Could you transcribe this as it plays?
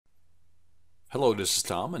Hello, this is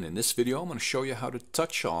Tom, and in this video I'm going to show you how to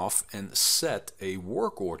touch off and set a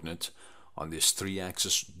work ordinate on this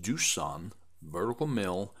 3-axis Doosan vertical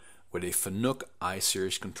mill with a Fanuc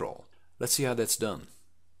I-series control. Let's see how that's done.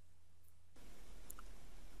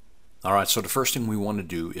 Alright, so the first thing we want to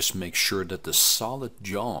do is make sure that the solid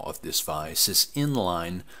jaw of this vise is in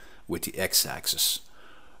line with the x-axis.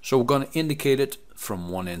 So we're going to indicate it from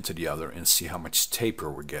one end to the other and see how much taper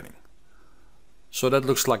we're getting. So that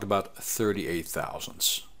looks like about 38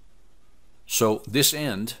 thousandths. So this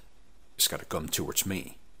end has got to come towards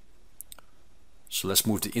me. So let's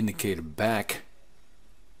move the indicator back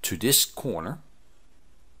to this corner.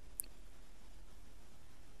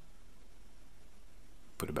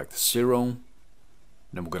 Put it back to 0.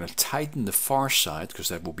 Then we're going to tighten the far side because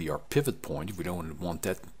that will be our pivot point. We don't want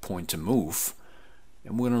that point to move.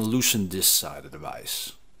 And we're going to loosen this side of the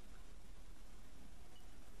vise.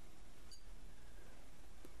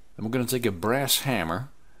 And we're going to take a brass hammer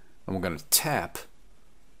and we're going to tap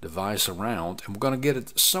the vise around, and we're going to get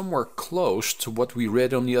it somewhere close to what we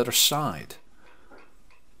read on the other side.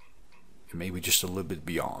 And maybe just a little bit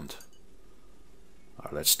beyond.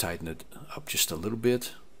 Alright, let's tighten it up just a little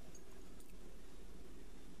bit.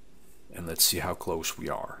 And let's see how close we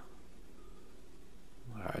are.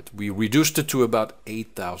 Alright, we reduced it to about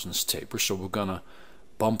 8 thousandths taper, so we're going to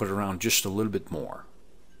bump it around just a little bit more.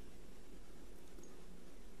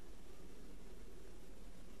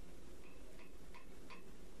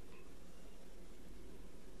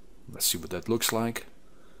 Let's see what that looks like.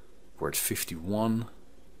 We're at 51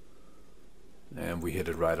 and we hit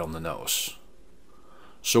it right on the nose.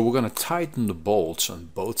 So we're going to tighten the bolts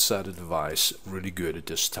on both sides of the vise really good at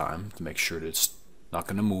this time to make sure that it's not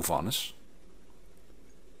going to move on us.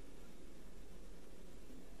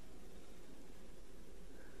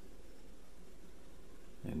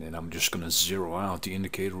 And then I'm just going to zero out the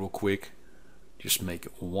indicator real quick. Just make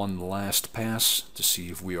one last pass to see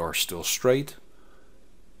if we are still straight.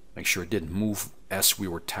 Make sure it didn't move as we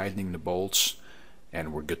were tightening the bolts,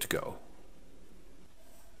 and we're good to go.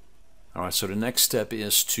 Alright, so the next step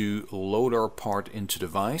is to load our part into the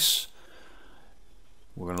vise.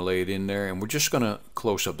 We're going to lay it in there, and we're just going to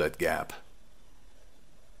close up that gap.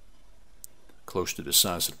 Close to the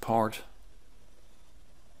size of the part.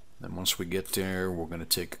 Then once we get there, we're going to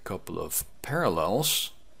take a couple of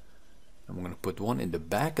parallels, and we're going to put one in the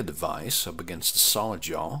back of the vise up against the solid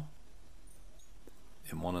jaw,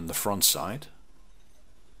 and one on the front side.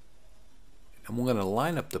 And we're going to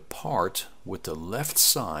line up the part with the left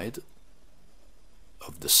side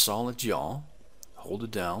of the solid jaw, hold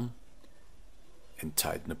it down, and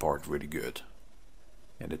tighten the part really good.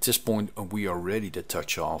 And at this point we are ready to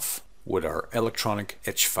touch off with our electronic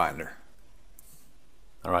edge finder.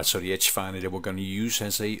 Alright, so the edge finder that we're going to use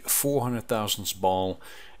has a 400 thousandths ball,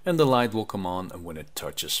 and the light will come on when it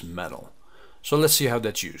touches metal. So let's see how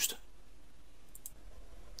that's used.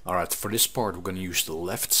 Alright, for this part we're going to use the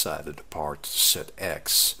left side of the part to set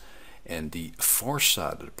X and the far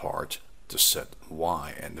side of the part to set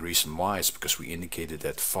Y. And the reason why is because we indicated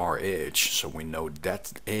that far edge, so we know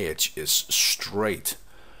that edge is straight.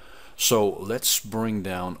 So let's bring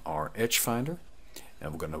down our edge finder,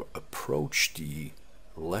 and we're going to approach the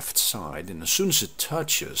left side, and as soon as it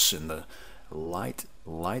touches and the light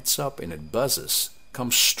lights up and it buzzes,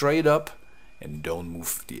 come straight up and don't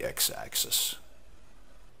move the x-axis.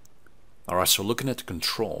 Alright, so looking at the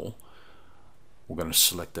control, we're going to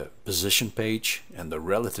select the position page and the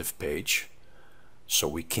relative page. So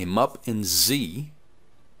we came up in Z,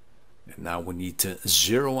 and now we need to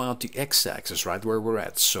zero out the x-axis right where we're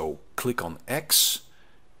at. So click on X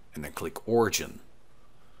and then click origin.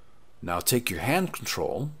 Now take your hand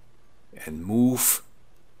control and move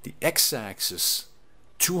the x-axis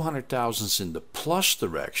 200 thousandths in the plus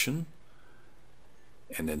direction,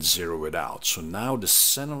 and then zero it out. So now the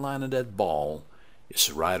center line of that ball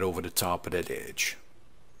is right over the top of that edge.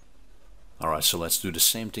 Alright, so let's do the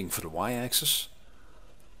same thing for the y-axis.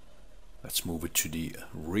 Let's move it to the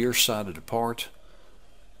rear side of the part.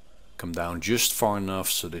 Come down just far enough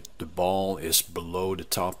so that the ball is below the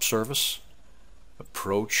top surface.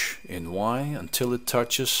 Approach in Y until it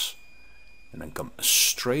touches, and then come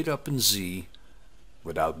straight up in Z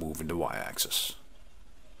without moving the y-axis.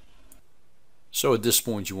 So at this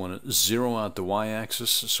point you want to zero out the y-axis,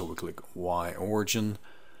 so we click Y origin.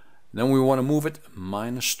 Then we want to move it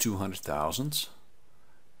minus 200 thousandths.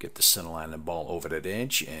 Get the center line of the ball over that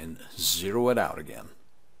edge and zero it out again.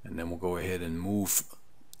 And then we'll go ahead and move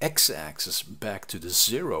x-axis back to the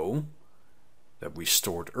 0 that we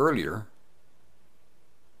stored earlier.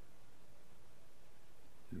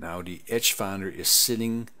 Now the edge finder is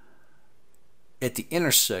sitting at the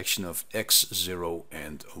intersection of x0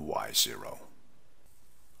 and y0.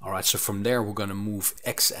 Alright, so from there we're going to move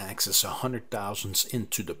x-axis 100 thousandths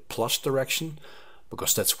into the plus direction,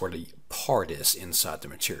 because that's where the part is inside the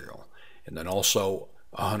material. And then also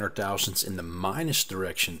 100 thousandths in the minus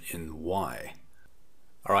direction in y.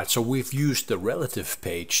 Alright, so we've used the relative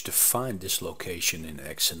page to find this location in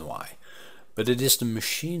x and y. But it is the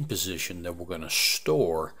machine position that we're going to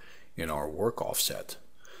store in our work offset.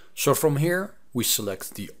 So from here we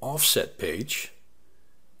select the offset page,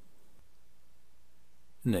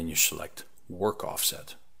 and then you select work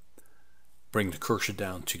offset. Bring the cursor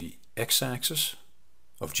down to the x-axis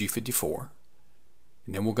of G54,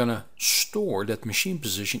 and then we're going to store that machine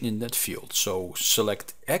position in that field. So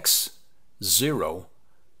select X0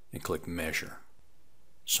 and click measure.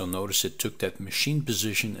 So notice it took that machine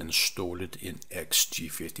position and stored it in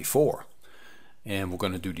XG54. And we're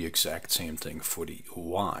going to do the exact same thing for the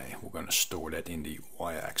Y. We're going to store that in the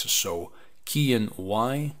Y-axis. So key in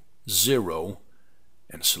Y0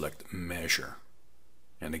 and select measure.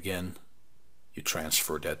 And again, you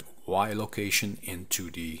transfer that Y location into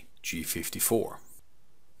the G54.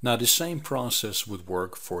 Now the same process would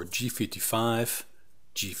work for G55,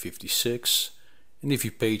 G56, and if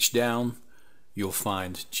you page down, you'll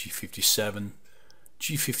find G57,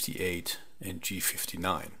 G58, and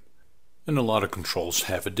G59. And a lot of controls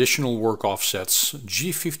have additional work offsets: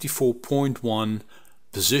 G54.1,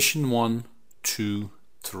 position 1, 2,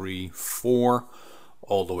 3, 4,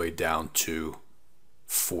 all the way down to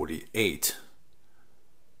 48.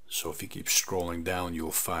 So if you keep scrolling down,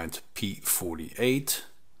 you'll find P48.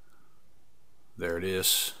 There it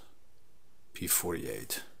is,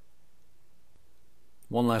 P48.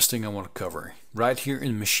 One last thing I want to cover. Right here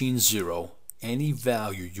in machine 0, any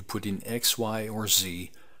value you put in X, Y, or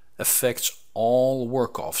Z affects all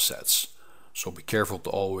work offsets. So be careful to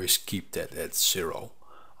always keep that at 0,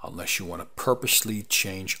 unless you want to purposely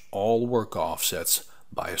change all work offsets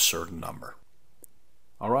by a certain number.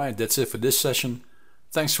 Alright, that's it for this session.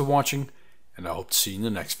 Thanks for watching, and I hope to see you in the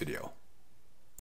next video.